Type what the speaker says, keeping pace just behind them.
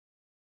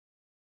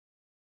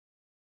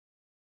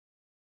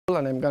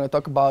And I'm going to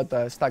talk about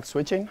stack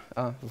switching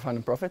for fun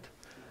and profit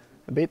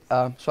a bit.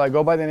 So I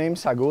go by the name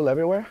Saúl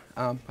everywhere.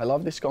 I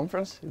love this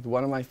conference. It's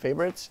one of my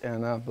favorites,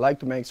 and I like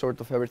to make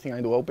sort of everything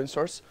I do open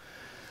source.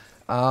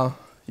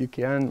 You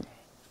can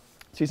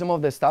see some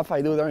of the stuff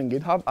I do there in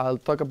GitHub. I'll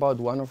talk about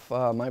one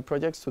of my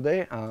projects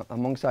today,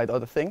 alongside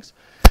other things.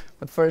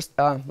 But first,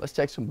 let's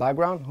check some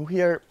background. Who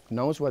here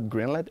knows what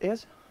Greenlet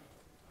is?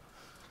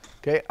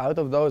 Okay, out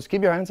of those,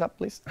 keep your hands up,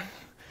 please.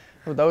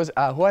 For those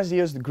who has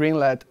used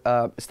Greenlet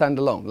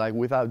standalone, like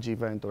without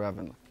gvent or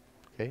event?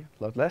 Okay,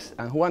 a lot less.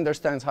 And who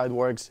understands how it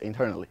works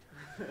internally?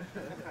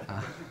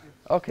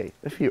 Okay,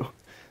 a few.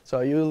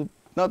 So you'll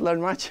not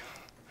learn much.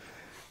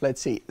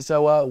 Let's see.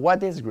 So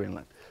what is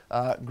Greenlet?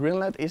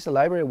 Greenlet is a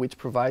library which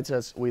provides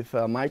us with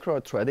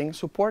micro-threading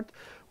support,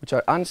 which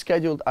are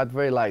unscheduled at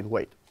very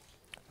lightweight.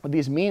 What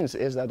this means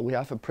is that we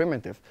have a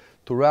primitive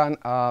to run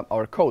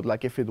our code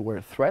like if it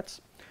were threads,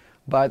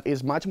 but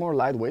is much more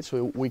lightweight,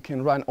 so we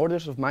can run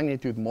orders of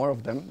magnitude more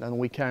of them than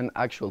we can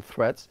actual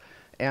threads.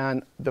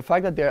 And the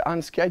fact that they're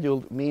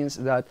unscheduled means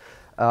that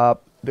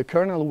the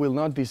kernel will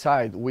not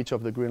decide which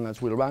of the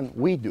Greenlets will run.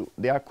 We do.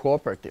 They are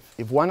cooperative.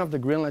 If one of the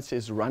Greenlets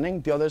is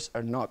running, the others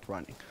are not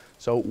running.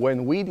 So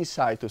when we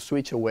decide to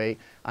switch away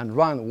and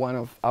run one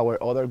of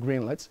our other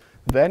Greenlets,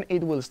 then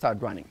it will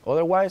start running.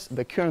 Otherwise,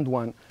 the current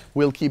one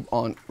will keep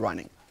on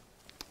running.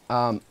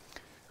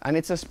 And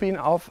it's a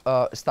spin-off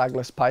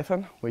Stackless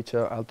Python, which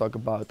I'll talk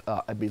about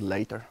a bit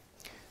later.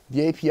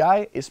 The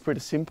API is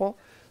pretty simple,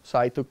 so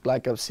I took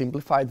like a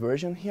simplified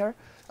version here.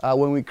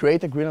 When we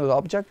create a Greenlet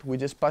object, we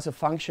just pass a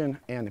function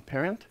and a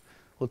parent.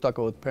 We'll talk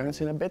about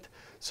parents in a bit.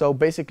 So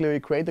basically, we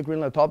create a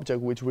Greenlet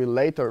object, which will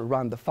later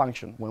run the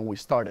function when we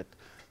start it.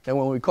 Then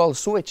when we call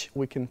switch,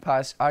 we can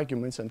pass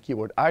arguments and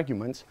keyword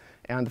arguments.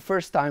 And the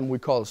first time we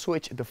call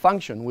switch, the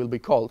function will be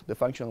called, the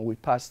function we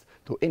passed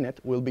to init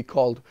will be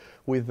called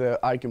with the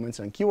arguments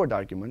and keyword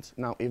arguments.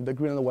 Now, if the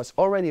Greenlet was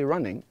already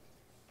running,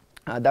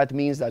 that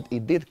means that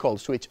it did call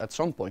switch at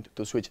some point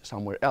to switch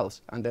somewhere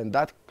else. And then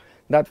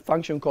that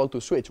function call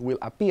to switch will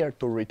appear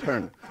to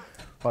return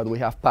what we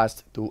have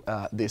passed to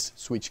this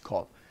switch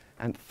call.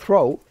 And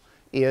throw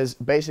is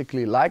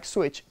basically like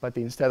switch, but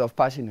instead of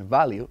passing a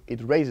value,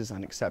 it raises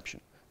an exception.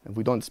 If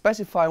we don't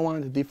specify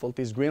one, the default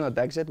is Greenlet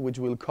exit, which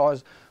will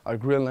cause our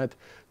Greenlet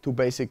to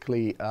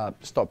basically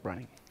stop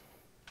running.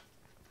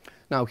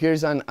 Now,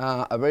 here's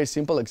a very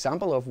simple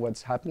example of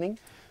what's happening.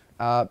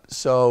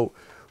 So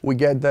we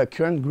get the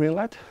current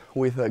Greenlet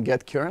with a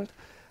get current.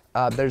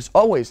 There's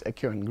always a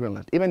current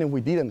Greenlet, even if we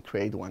didn't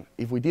create one.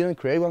 If we didn't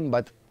create one,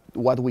 but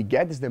what we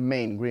get is the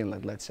main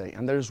Greenlet, let's say,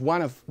 and there's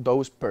one of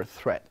those per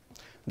thread.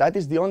 That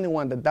is the only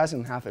one that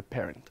doesn't have a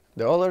parent.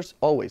 The others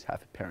always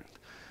have a parent.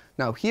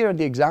 Now here in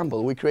the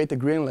example, we create a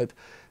Greenlet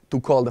to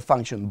call the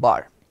function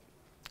bar.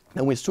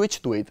 Then we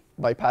switch to it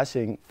by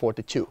passing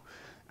 42.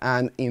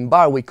 And in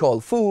bar we call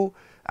foo,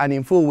 and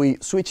in foo we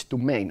switch to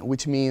main,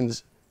 which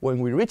means when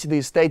we reach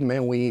this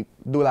statement, we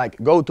do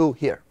like go to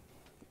here.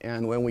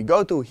 And when we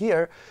go to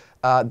here,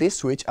 this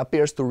switch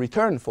appears to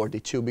return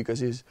 42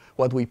 because it's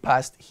what we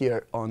passed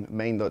here on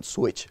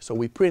main.switch. So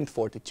we print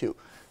 42.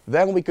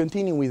 Then we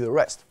continue with the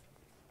rest.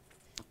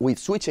 We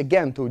switch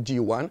again to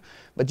G1,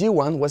 but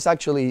G1 was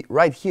actually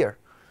right here.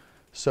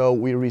 So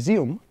we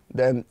resume,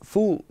 then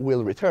foo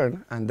will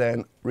return, and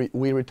then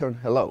we return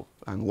hello.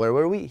 And where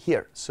were we?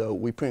 Here. So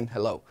we print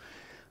hello.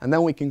 And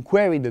then we can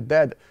query the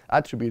dead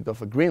attribute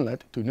of a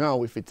Greenlet to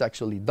know if it's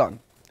actually done.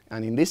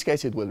 And in this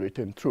case, it will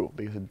return true,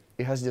 because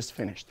it has just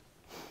finished.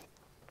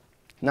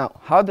 Now,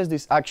 how does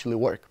this actually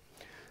work?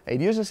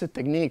 It uses a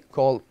technique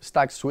called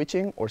stack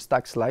switching or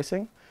stack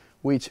slicing,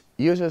 which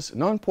uses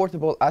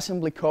non-portable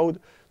assembly code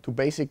to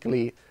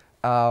basically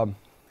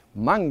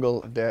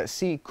mangle the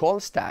C call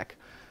stack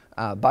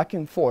back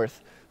and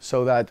forth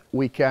so that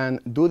we can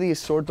do these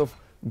sort of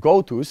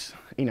go-tos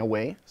in a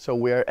way. So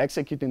we are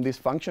executing this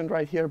function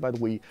right here, but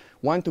we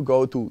want to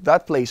go to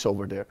that place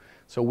over there.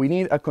 So we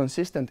need a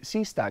consistent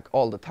C stack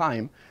all the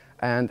time,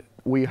 and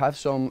we have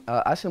some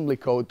assembly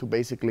code to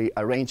basically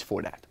arrange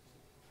for that.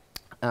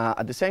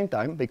 At the same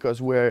time,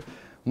 because we're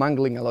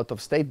mangling a lot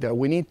of state there,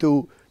 we need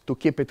to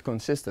keep it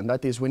consistent.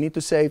 That is, we need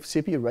to save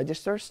CPU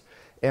registers,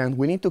 and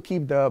we need to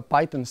keep the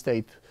Python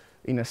state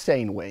in a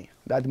sane way.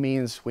 That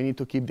means we need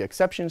to keep the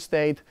exception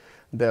state,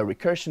 the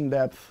recursion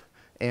depth,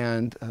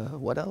 and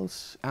what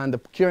else? And the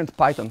current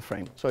Python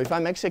frame. So if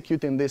I'm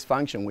executing this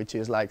function, which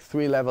is like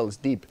 3 levels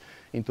deep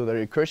into the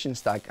recursion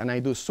stack, and I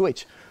do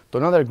switch to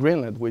another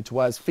Greenlet, which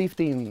was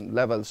 15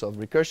 levels of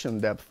recursion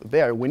depth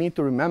there, we need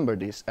to remember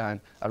this and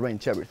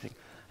arrange everything.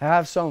 I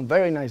have some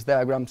very nice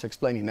diagrams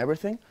explaining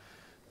everything.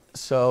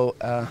 So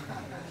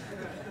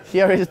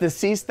here is the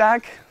C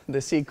stack,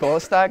 the C call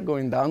stack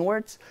going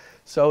downwards.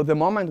 So the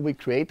moment we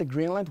create a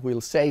Greenlet,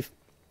 we'll save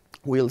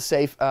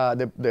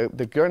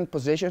the current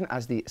position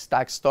as the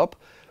stack stop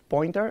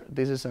pointer.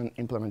 This is an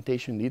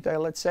implementation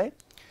detail, let's say.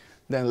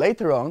 Then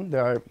later on,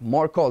 there are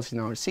more calls in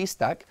our C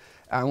stack,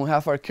 and we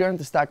have our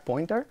current stack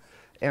pointer,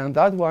 and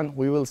that one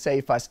we will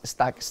save as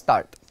stack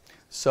start.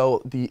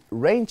 So the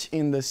range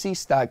in the C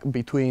stack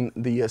between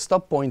the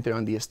stop pointer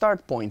and the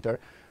start pointer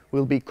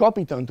will be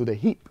copied onto the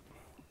heap.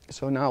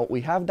 So now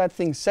we have that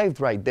thing saved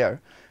right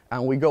there,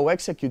 and we go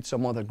execute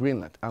some other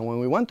Greenlet. And when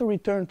we want to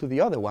return to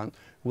the other one,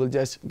 we'll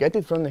just get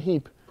it from the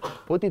heap,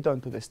 put it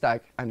onto the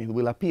stack, and it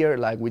will appear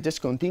like we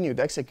just continued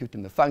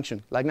executing the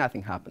function like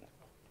nothing happened.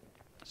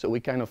 So we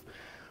kind of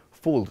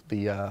fooled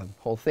the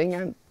whole thing,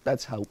 and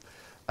that's how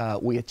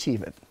we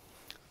achieve it.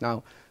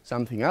 Now,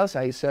 something else,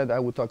 I said I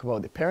would talk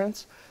about the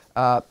parents.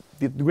 The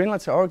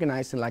Greenlets are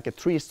organized in like a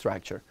tree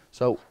structure.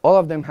 So all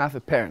of them have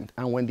a parent,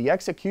 and when the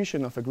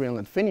execution of a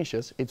Greenlet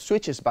finishes, it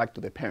switches back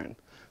to the parent.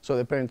 So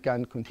the parent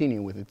can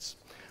continue with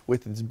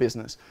its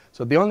business.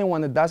 So the only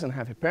one that doesn't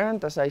have a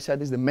parent, as I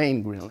said, is the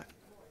main Greenlet.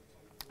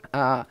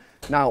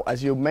 Now,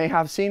 as you may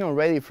have seen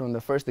already from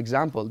the first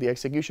example, the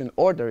execution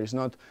order is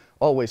not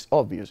always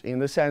obvious, in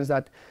the sense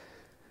that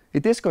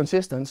it is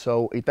consistent,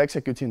 so it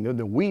executes in the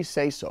order we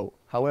say so.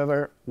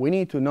 However, we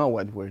need to know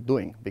what we're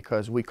doing,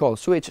 because we call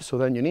switch, so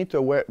then you need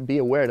to be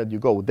aware that you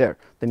go there.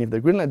 Then if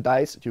the Greenlet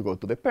dies, you go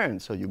to the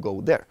parent, so you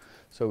go there.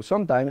 So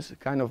sometimes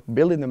kind of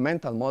building the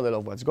mental model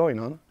of what's going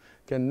on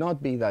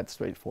cannot be that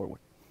straightforward.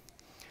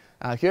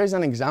 Here's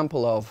an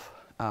example of,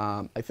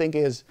 I think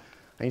is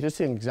an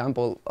interesting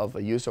example of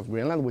a use of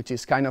Greenlet, which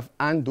is kind of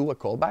undo a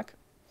callback.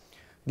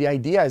 The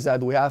idea is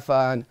that we have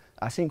an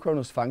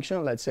asynchronous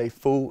function, let's say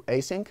foo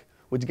async,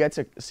 which gets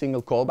a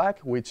single callback,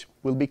 which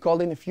will be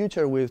called in the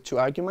future with 2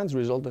 arguments,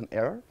 result and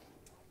error.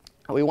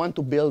 And we want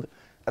to build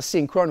a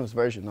synchronous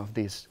version of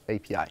this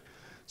API.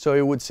 So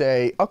it would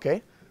say,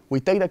 OK, we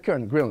take the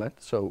current Greenlet,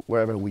 so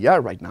wherever we are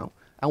right now,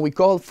 and we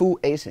call foo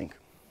async.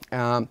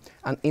 And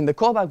in the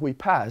callback we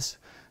pass,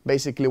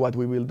 basically what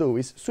we will do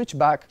is switch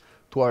back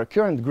to our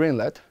current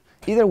Greenlet,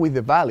 either with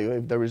the value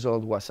if the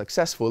result was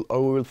successful,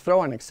 or we will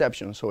throw an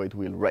exception so it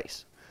will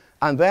raise.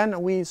 And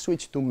then we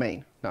switch to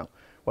main. Now,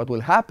 what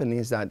will happen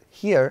is that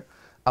here,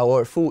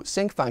 our foo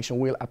sync function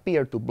will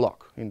appear to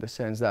block, in the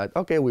sense that,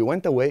 OK, we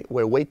went away,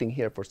 we're waiting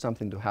here for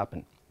something to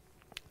happen.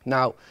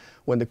 Now,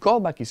 when the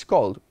callback is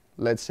called,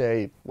 let's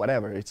say,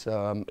 whatever,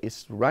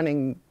 it's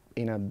running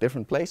in a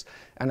different place,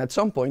 and at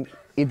some point,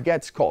 it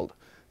gets called.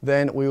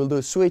 Then we will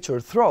do switch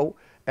or throw,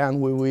 and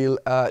we will,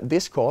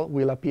 this call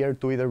will appear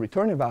to either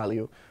return a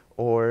value,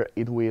 or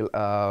it will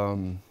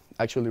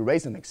actually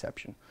raise an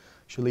exception.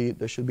 Actually,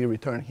 there should be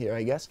return here,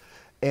 I guess.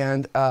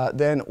 And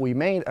then we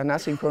made an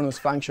asynchronous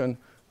function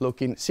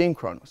looking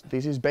synchronous.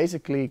 This is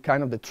basically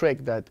kind of the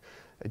trick that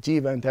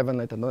Gevent,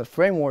 Evenlet, and other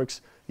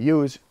frameworks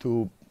use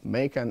to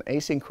make an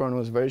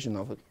asynchronous version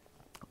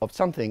of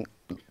something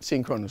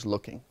synchronous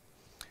looking.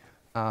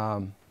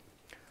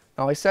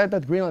 Now, I said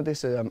that Greenlet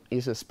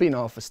is a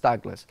spin-off of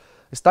Stackless.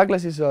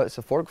 Stackless is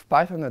a fork of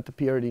Python that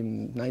appeared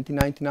in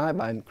 1999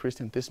 by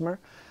Christian Tismer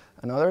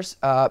and others.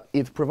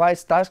 It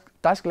provides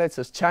tasklets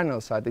as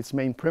channels at its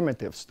main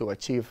primitives to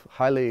achieve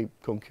high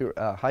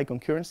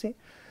concurrency.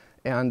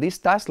 And these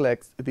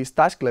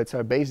tasklets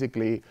are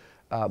basically,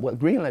 well,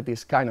 Greenlet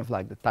is kind of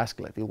like the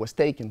tasklet. It was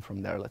taken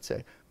from there, let's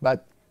say.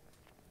 But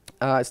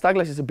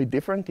Stackless is a bit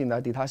different in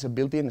that it has a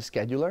built-in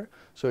scheduler,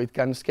 so it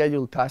can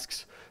schedule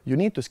tasks. You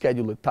need to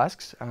schedule the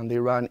tasks, and they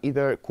run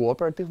either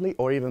cooperatively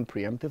or even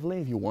preemptively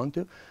if you want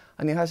to.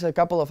 And it has a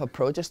couple of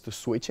approaches to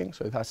switching,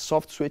 so it has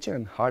soft switching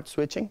and hard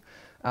switching.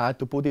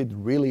 To put it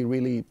really,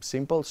 really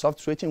simple, soft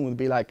switching would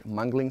be like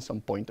mangling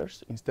some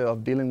pointers instead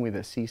of dealing with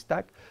a C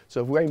stack.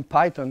 So if we're in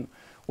Python,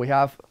 we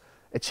have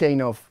a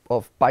chain of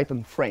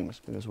Python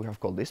frames, because we have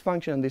called this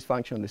function, this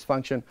function, this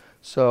function.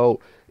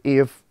 So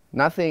if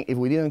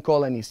we didn't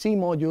call any C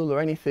module or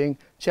anything,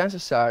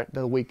 chances are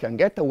that we can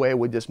get away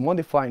with just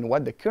modifying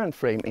what the current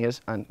frame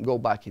is and go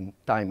back in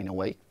time in a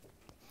way.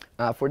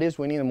 For this,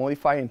 we need a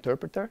modifier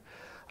interpreter.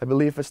 I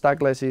believe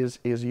Stackless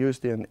is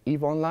used in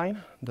EVE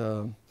Online,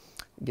 the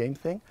game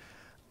thing,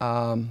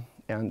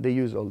 and they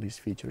use all these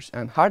features.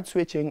 And hard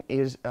switching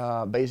is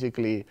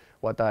basically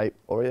what I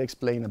already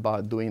explained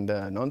about doing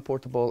the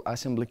non-portable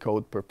assembly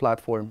code per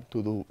platform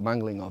to do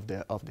mangling of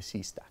the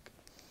C stack.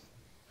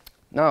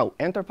 Now,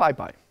 enter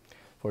PyPy.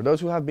 For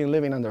those who have been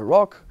living under a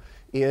rock,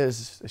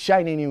 is a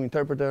shiny new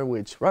interpreter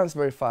which runs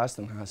very fast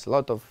and has a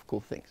lot of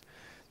cool things.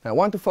 Now, I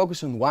want to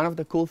focus on one of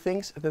the cool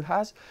things that it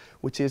has,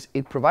 which is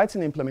it provides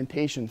an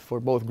implementation for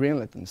both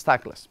Greenlet and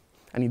Stackless.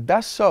 And it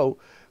does so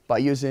by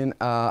using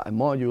a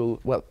module,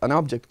 well, an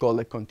object called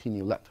a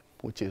continuelet,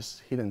 which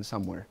is hidden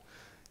somewhere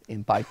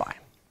in PyPy.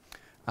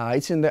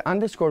 It's in the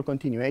underscore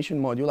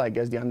continuation module. I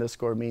guess the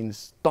underscore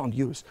means don't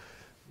use.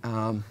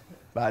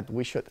 But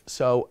we should.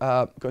 So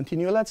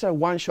continuelets are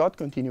one-shot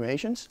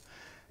continuations,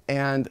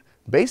 and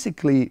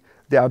basically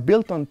they are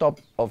built on top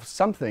of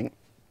something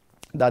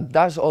that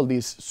does all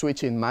this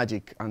switching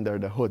magic under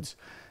the hoods.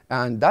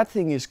 And that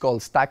thing is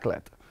called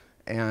stacklet.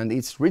 And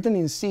it's written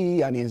in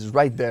C and is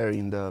right there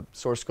in the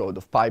source code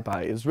of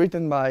PyPy. It's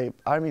written by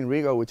Armin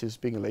Rigo, which is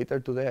speaking later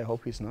today. I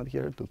hope he's not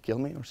here to kill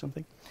me or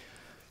something.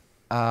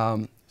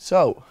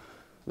 So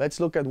let's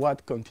look at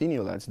what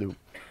continuelets do.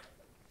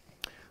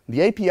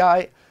 The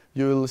API,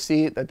 you will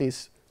see that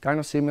is kind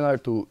of similar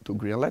to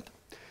Greenlet.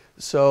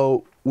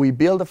 So we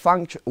build a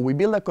function. We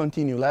build a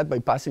continuelet by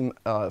passing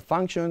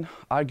function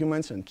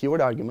arguments and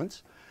keyword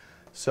arguments,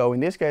 So in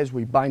this case,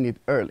 we bind it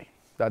early.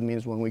 That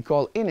means when we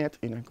call init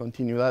in a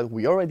continue let,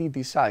 we already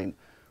decide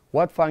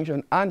what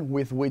function and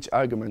with which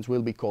arguments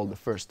will be called the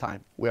first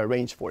time. We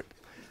arrange for it.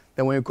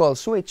 Then when you call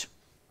switch,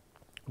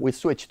 we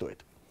switch to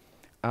it.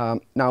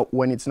 Now,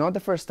 when it's not the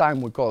first time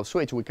we call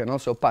switch, we can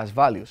also pass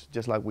values,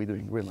 just like we do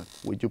in Greenlet.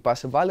 You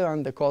pass a value,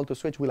 and the call to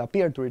switch will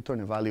appear to return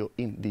a value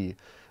in the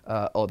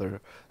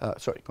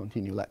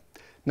continue let.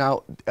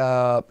 Now,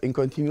 in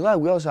continue let,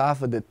 we also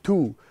have the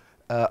to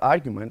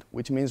argument,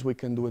 which means we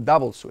can do a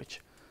double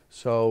switch.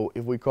 So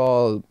if we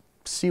call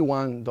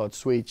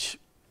c1.switch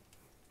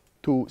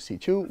to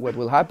C2, what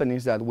will happen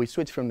is that we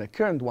switch from the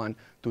current one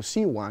to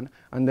C1,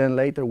 and then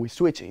later we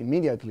switch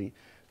immediately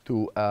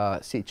to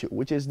C2,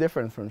 which is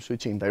different from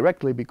switching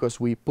directly because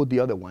we put the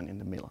other one in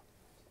the middle.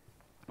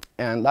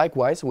 And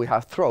likewise, we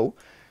have throw.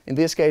 In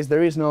this case,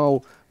 there is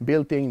no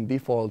built-in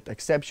default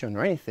exception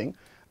or anything.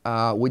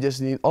 We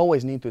just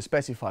always need to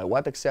specify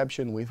what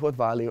exception with what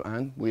value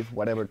and with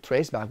whatever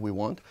traceback we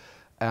want.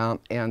 And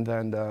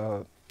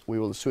then we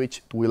will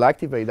switch, we'll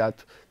activate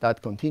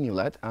that continue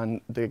let,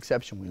 and the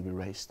exception will be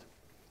raised.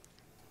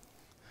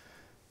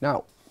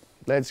 Now,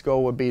 let's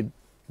go a bit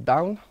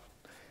down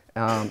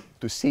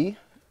to C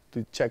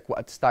to check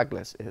what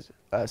Stackless is.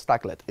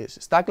 Stacklet is.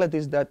 Stacklet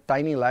is that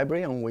tiny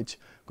library on which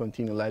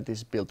continue let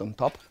is built on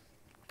top.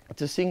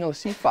 It's a single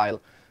C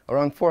file,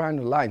 around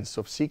 400 lines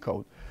of C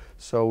code.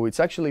 So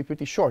it's actually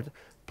pretty short,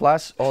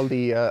 plus all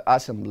the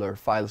assembler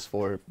files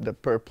for the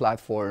per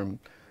platform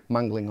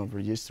mangling of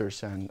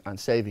registers and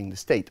saving the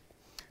state.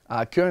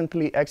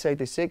 Currently,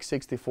 x86,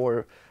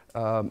 64,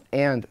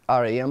 and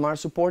RAM are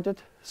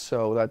supported,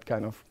 so that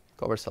kind of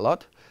covers a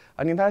lot.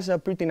 And it has a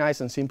pretty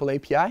nice and simple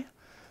API.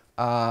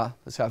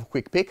 Let's have a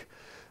quick peek.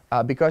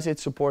 Because it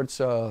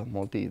supports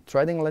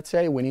multi-threading, let's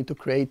say, we need to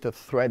create a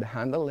thread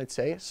handle, let's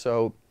say.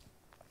 So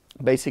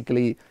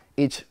basically,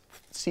 each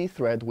C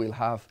thread will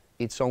have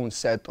its own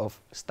set of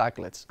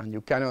stacklets, and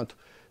you cannot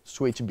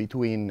switch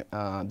between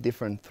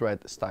different thread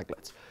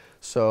stacklets.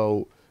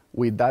 So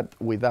with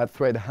that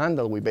thread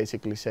handle, we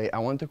basically say, I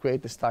want to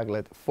create a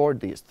stacklet for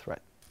this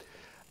thread.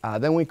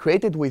 Then we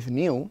create it with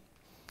new.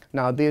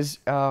 Now this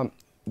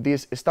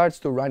starts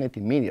to run it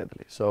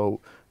immediately.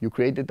 So you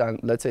create it and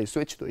let's say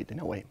switch to it in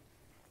a way.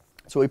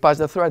 So we pass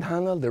the thread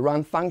handle, the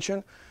run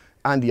function,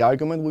 and the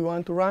argument we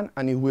want to run,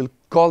 and it will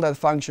call that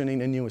function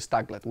in a new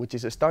stacklet, which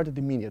is started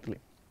immediately.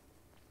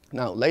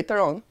 Now later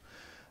on,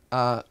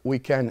 we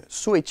can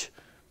switch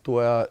to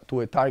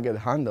a target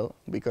handle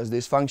because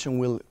this function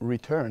will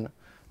return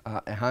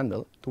a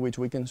handle to which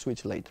we can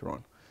switch later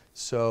on.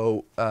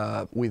 So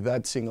with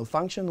that single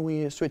function,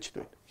 we switch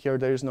to it. Here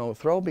there is no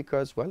throw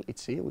because, well,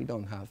 it's C, we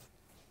don't have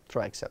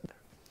try except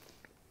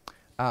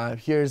there.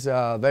 Here's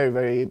a very,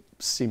 very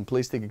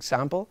simplistic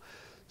example.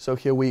 So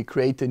here we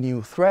create a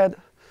new thread,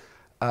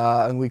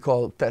 and we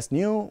call test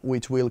new,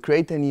 which will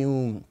create a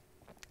new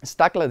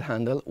stacklet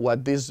handle.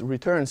 What this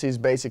returns is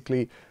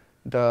basically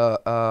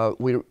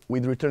it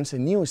returns a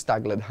new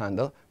stacklet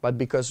handle, but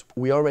because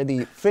we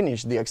already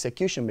finished the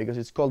execution, because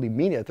it's called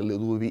immediately,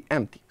 it will be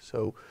empty.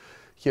 So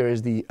here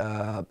is the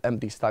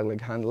empty stacklet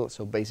handle.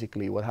 So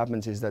basically what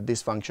happens is that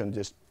this function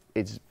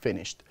it's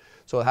finished.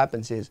 So what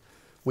happens is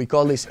we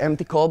call this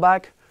empty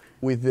callback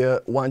with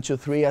the 1, 2,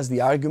 3 as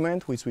the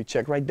argument, which we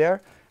check right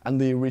there, and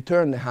we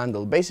return the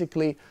handle.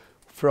 Basically,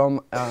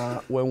 from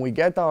when we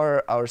get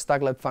our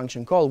stacklet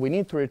function call, we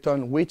need to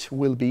return which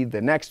will be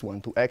the next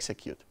one to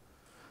execute.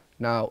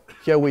 Now,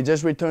 here we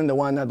just return the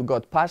one that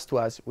got passed to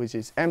us, which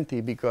is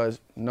empty because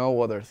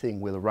no other thing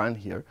will run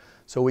here.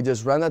 So we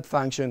just run that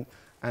function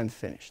and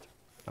finished.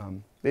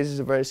 This is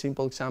a very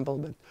simple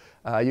example,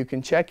 but you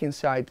can check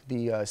inside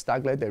the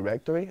stacklet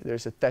directory.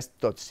 There's a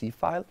test.c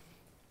file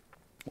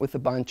with a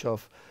bunch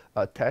of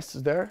tests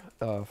there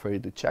for you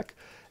to check.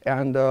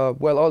 And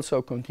well,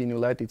 also continue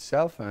let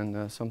itself,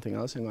 and something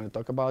else I'm going to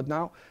talk about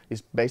now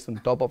is based on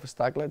top of a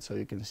stacklet, so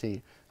you can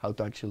see how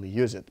to actually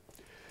use it.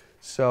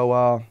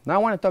 So now I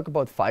want to talk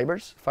about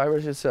Fibers.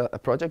 Fibers is a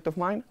project of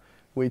mine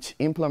which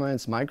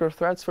implements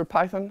microthreads for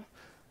Python,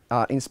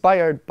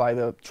 inspired by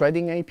the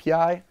threading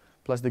API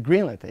plus the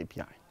Greenlet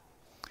API,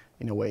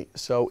 in a way.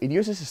 So it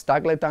uses a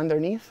stacklet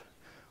underneath,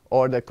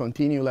 or the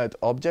continue let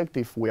object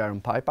if we are in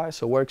PyPy.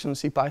 So works on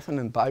CPython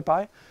and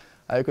PyPy.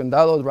 You can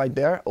download right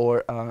there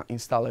or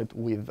install it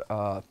with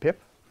pip.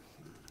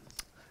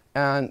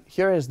 And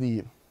here is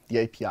the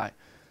API.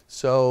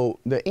 So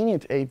the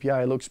init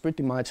API looks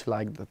pretty much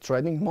like the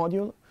threading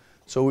module.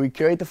 So we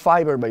create a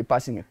fiber by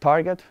passing a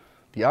target.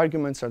 The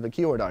arguments are the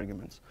keyword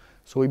arguments.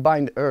 So we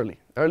bind early.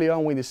 Early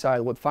on, we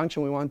decide what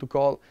function we want to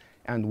call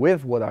and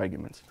with what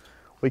arguments.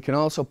 We can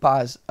also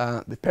pass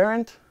the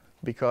parent,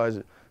 because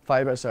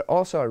fibers are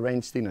also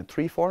arranged in a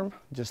tree form,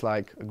 just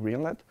like a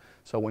Greenlet.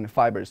 So when a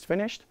fiber is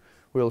finished,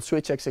 we'll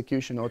switch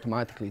execution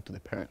automatically to the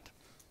parent.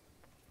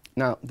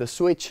 Now, the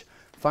switch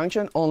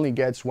function only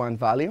gets one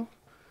value,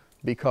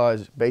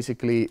 because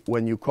basically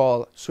when you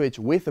call switch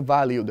with a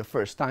value the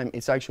first time,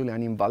 it's actually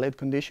an invalid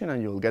condition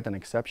and you'll get an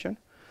exception,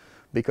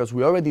 because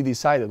we already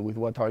decided with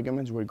what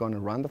arguments we're going to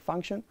run the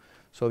function.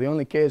 So the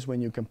only case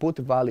when you can put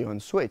a value on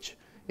switch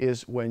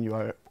is when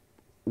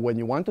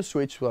you want to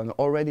switch to an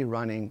already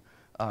running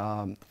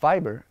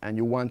fiber and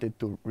you want it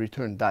to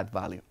return that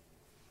value.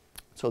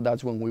 So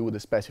that's when we would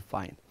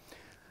specify it.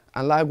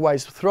 And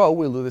likewise, throw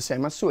will do the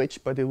same as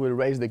switch, but it will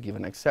raise the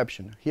given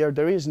exception. Here,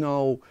 there is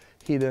no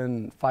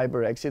hidden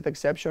fiber exit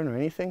exception or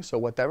anything, so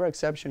whatever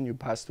exception you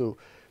pass to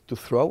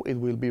throw, it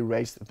will be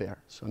raised there.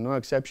 So no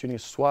exception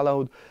is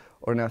swallowed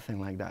or nothing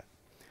like that.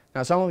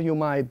 Now, some of you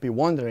might be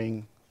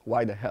wondering,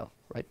 why the hell,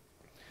 right?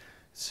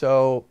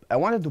 So I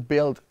wanted to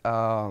build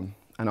an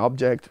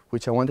object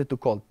which I wanted to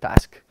call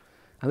task.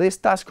 And this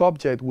task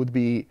object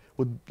would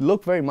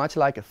look very much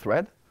like a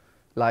thread,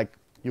 like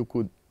you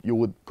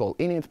would call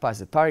init, pass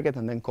the target,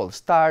 and then call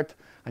start,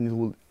 and it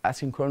will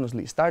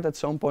asynchronously start at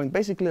some point,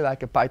 basically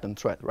like a Python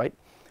thread, right?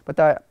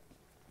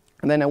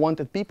 And then I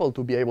wanted people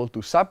to be able to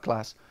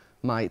subclass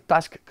my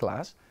task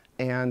class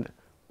and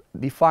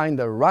define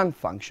the run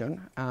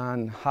function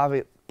and have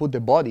it put the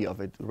body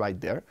of it right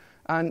there,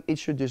 and it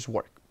should just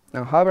work.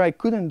 Now, however, I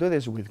couldn't do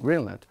this with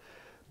Greenlet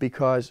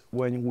because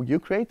when you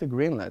create a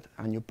Greenlet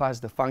and you pass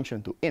the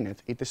function to init,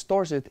 it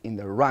stores it in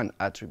the run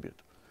attribute,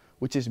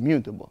 which is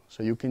mutable.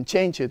 So you can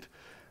change it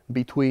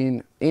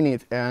between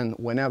init and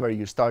whenever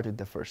you start it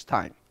the first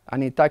time.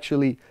 And it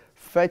actually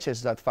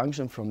fetches that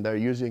function from there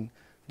using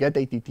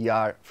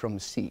getAttr from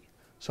C.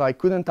 So I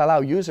couldn't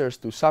allow users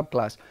to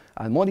subclass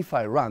and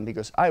modify run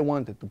because I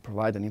wanted to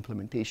provide an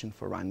implementation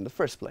for run in the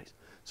first place.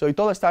 So it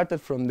all started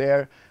from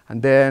there,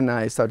 and then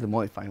I started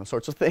modifying all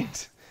sorts of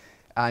things,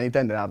 and it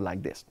ended up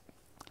like this.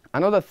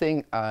 Another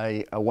thing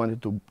I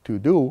wanted to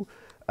do,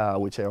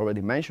 which I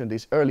already mentioned,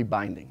 is early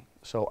binding.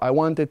 So I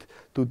wanted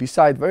to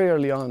decide very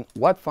early on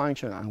what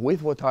function and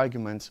with what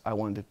arguments I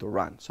wanted to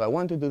run. So I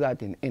want to do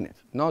that in init,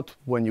 not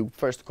when you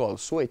first call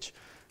switch,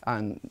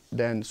 and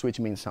then switch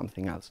means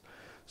something else.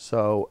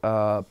 So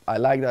I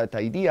like that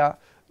idea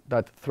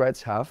that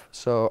threads have,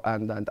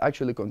 and that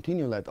actually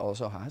Continuelet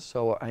also has,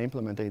 so I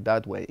implemented it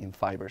that way in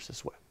fibers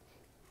as well.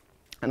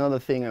 Another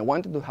thing I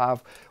wanted to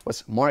have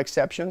was more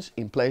exceptions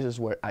in places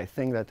where I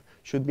think that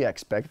should be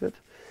expected.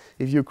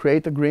 If you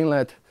create a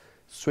Greenlet,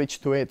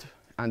 switch to it,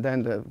 and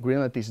then the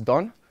Greenlet is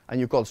done, and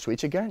you call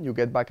switch again, you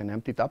get back an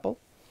empty tuple.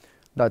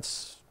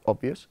 That's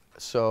obvious,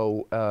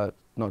 so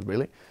not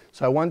really.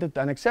 So I wanted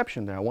an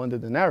exception there. I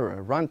wanted an error,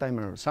 a runtime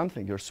error,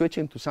 something. You're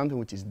switching to something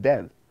which is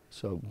dead,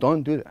 so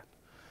don't do that.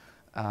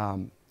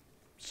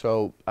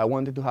 So I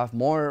wanted to have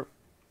more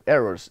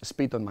errors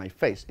spit on my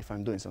face if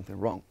I'm doing something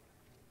wrong.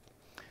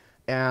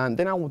 And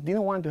then I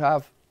didn't want to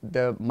have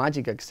the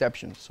magic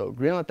exception. So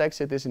Greenlet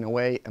exit is in a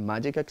way a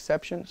magic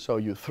exception. So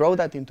you throw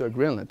that into a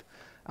Greenlet,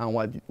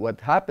 and what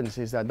happens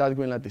is that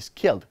Greenlet is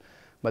killed.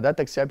 But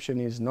that exception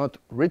is not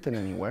written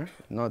anywhere,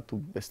 not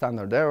to the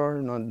standard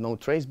error, no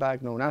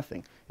traceback, no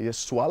nothing. It is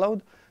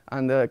swallowed,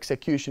 and the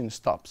execution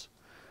stops.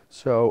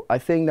 So I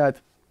think that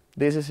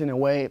this is in a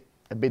way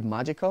a bit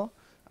magical,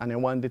 and I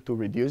wanted to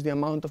reduce the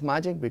amount of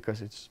magic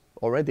because it's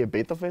already a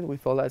bit of it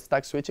with all that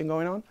stack switching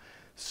going on.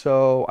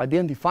 So I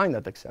didn't define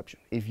that exception.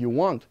 If you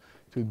want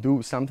to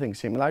do something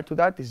similar to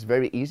that, it's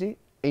very easy.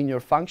 In your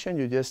function,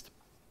 you just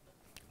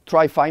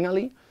try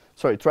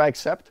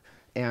except,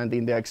 and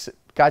in the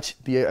catch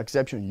the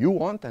exception you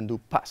want and do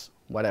pass,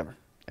 whatever.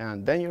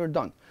 And then you're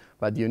done.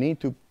 But you need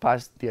to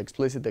pass the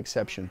explicit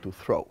exception to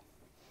throw.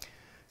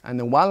 And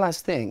then one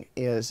last thing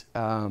is,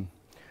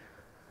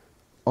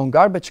 on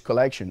garbage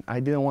collection, I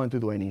didn't want to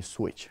do any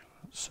switch.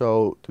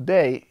 So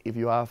today, if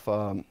you have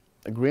a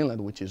Greenlet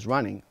which is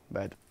running,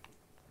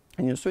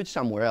 and you switch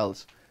somewhere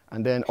else,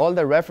 and then all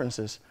the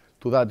references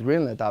to that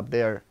Greenlet up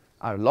there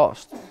are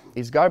lost,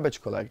 it's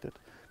garbage collected.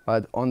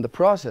 But on the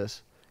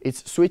process,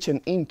 it's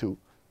switching into.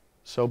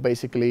 So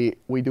basically,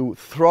 we do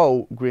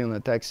throw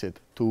Greenlet exit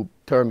to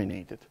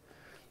terminate it.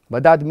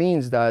 But that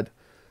means that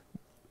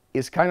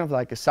it's kind of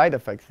like a side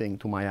effect thing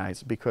to my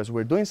eyes, because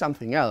we're doing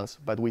something else,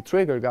 but we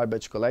trigger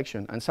garbage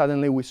collection, and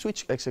suddenly we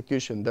switch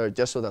execution there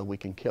just so that we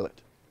can kill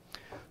it.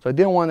 So I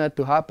didn't want that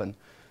to happen.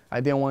 I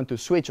didn't want to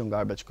switch on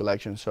garbage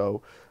collection,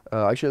 so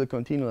actually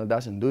Continuelet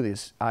doesn't do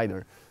this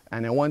either.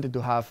 And I wanted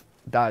to have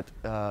that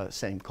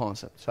same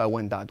concept, so I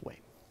went that way.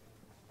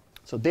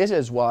 So this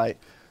is why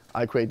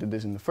I created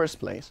this in the first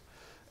place.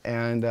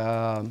 And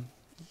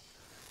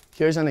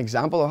here's an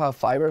example of how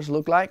fibers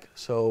look like.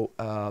 So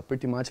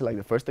pretty much like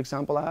the first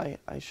example I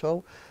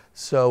show.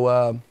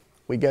 So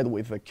we get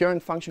with the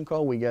current function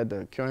call, we get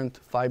the current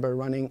fiber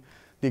running.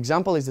 The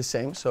example is the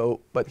same,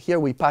 but here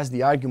we pass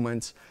the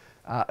arguments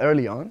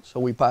early on. So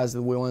we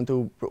want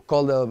to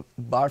call the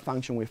bar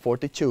function with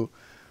 42,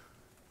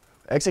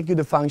 execute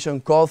the function,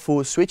 call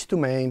foo, switch to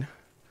main,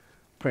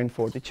 print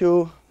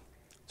 42,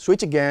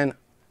 switch again,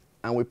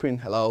 and we print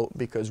hello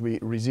because we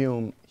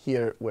resume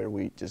here where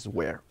we just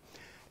were.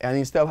 And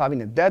instead of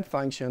having a dead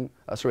function,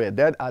 a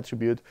dead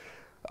attribute,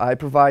 I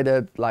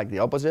provided like the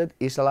opposite,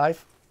 is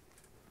alive.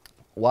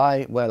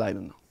 Why? Well, I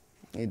don't know.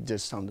 It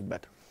just sounded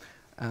better.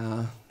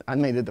 I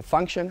made it a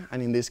function,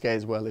 and in this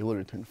case, well, it will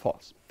return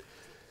false.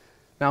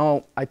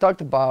 Now, I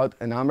talked about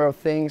a number of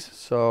things.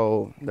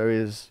 So there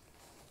is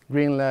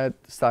Greenlet,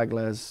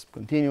 Stackless,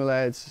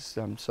 Continuelets.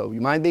 So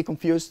you might be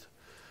confused.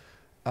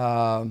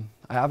 I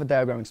have a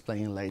diagram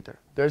explaining later.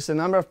 There's a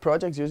number of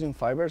projects using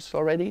fibers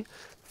already.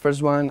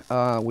 First one,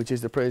 which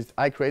is the project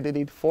I created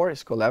it for,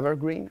 is called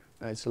Evergreen.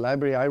 It's a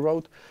library I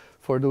wrote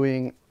for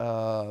doing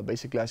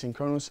basically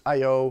asynchronous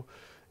I/O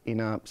in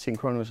a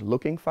synchronous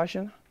looking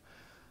fashion.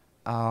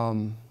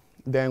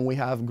 Then we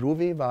have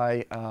Groovy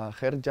by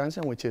Gert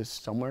Jansen, which is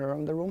somewhere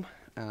around the room,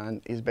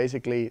 and it's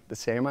basically the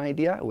same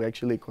idea. We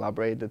actually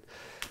collaborated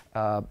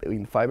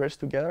in fibers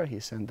together. He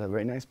sent a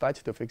very nice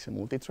patch to fix a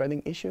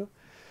multi-threading issue.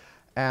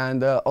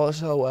 And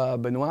also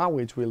Benoit,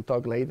 which we'll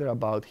talk later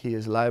about,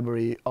 his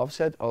library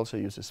offset also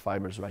uses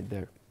fibers right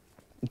there.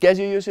 In case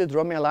you use it,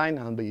 drop me a line.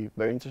 I'll be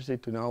very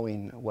interested to know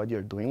in what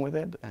you're doing with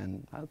it,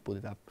 and I'll put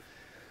it up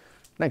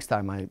next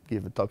time I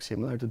give a talk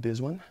similar to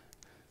this one.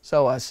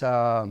 So as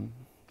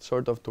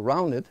sort of to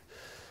round it,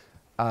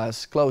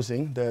 as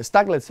closing, the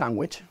stacklet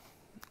sandwich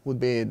would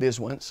be this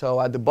one. So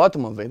at the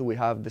bottom of it, we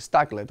have the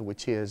stacklet,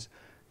 which is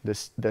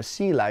the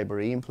C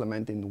library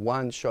implementing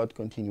one-shot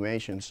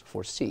continuations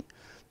for C.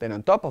 Then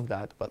on top of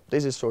that, but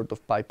this is sort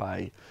of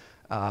PyPy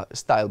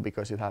style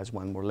because it has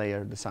one more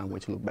layer, the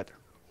sandwich look better.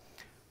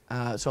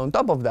 So on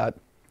top of that,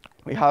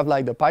 we have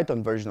like the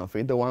Python version of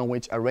it, the one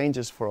which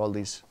arranges for all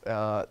these,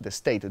 the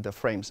state, the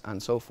frames,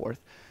 and so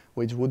forth,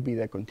 which would be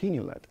the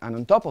continuelet. And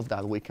on top of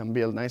that, we can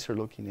build nicer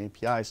looking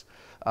APIs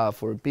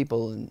for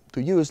people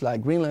to use,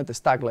 like Greenlet, the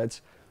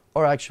stacklets,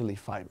 or actually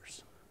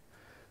fibers.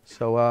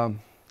 So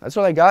that's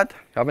all I got.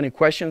 If you have any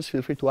questions,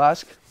 feel free to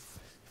ask.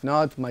 If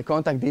not, my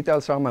contact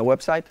details are on my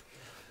website.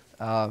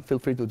 Feel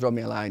free to drop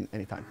me a line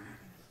anytime.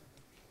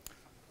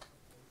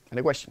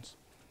 Any questions?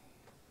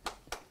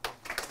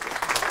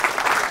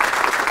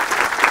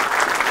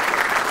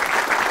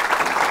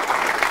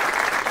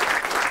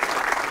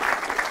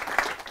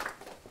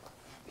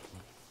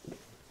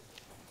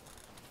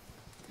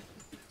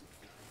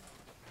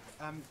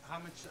 How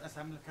much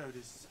assembler code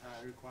is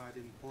required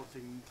in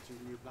porting to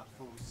new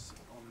platforms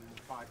on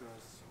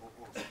fibers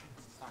or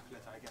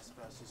stacklet, I guess,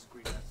 versus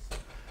Greenlet?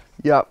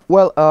 Yeah,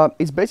 well,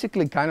 it's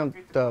basically kind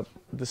of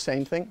the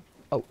same thing.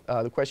 Oh,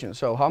 the question.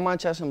 So how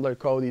much assembler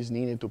code is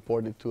needed to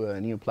port it to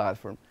a new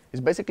platform?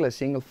 It's basically a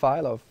single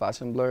file of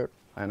assembler.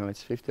 I know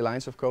it's 50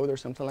 lines of code or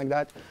something like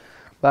that.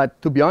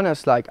 But to be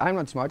honest, like, I'm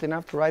not smart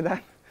enough to write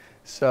that.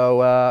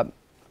 So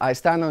I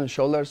stand on the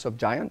shoulders of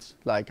giants,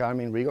 like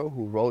Armin Rigo,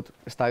 who wrote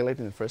Stacklet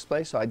in the first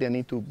place. So I didn't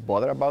need to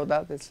bother about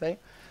that, let's say.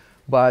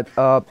 But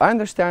I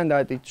understand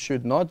that it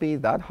should not be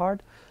that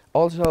hard.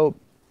 Also,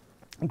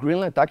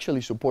 Greenlet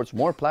actually supports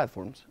more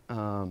platforms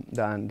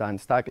than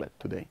Stacklet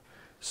today.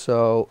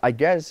 So I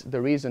guess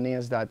the reason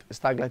is that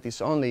Stacklet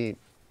is only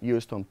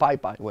used on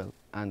PyPy, well,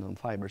 and on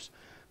fibers.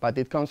 But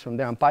it comes from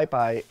there, and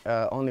PyPy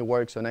only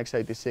works on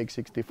x86,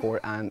 64,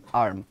 and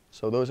ARM.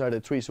 So those are the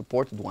three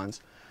supported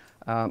ones.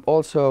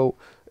 Also,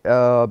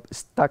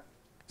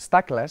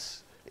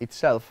 Stackless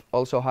itself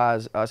also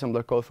has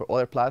assembler code for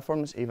other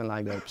platforms, even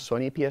like the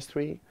Sony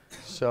PS3.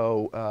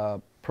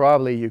 So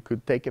probably you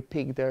could take a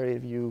peek there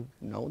if you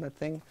know that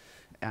thing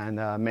and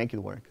make it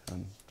work.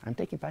 I'm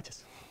taking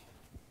patches.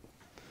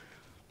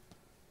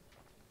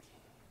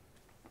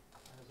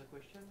 Another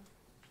question?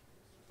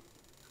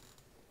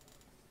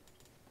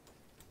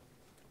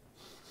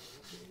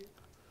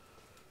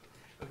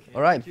 Okay,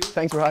 all right,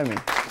 thanks for having me.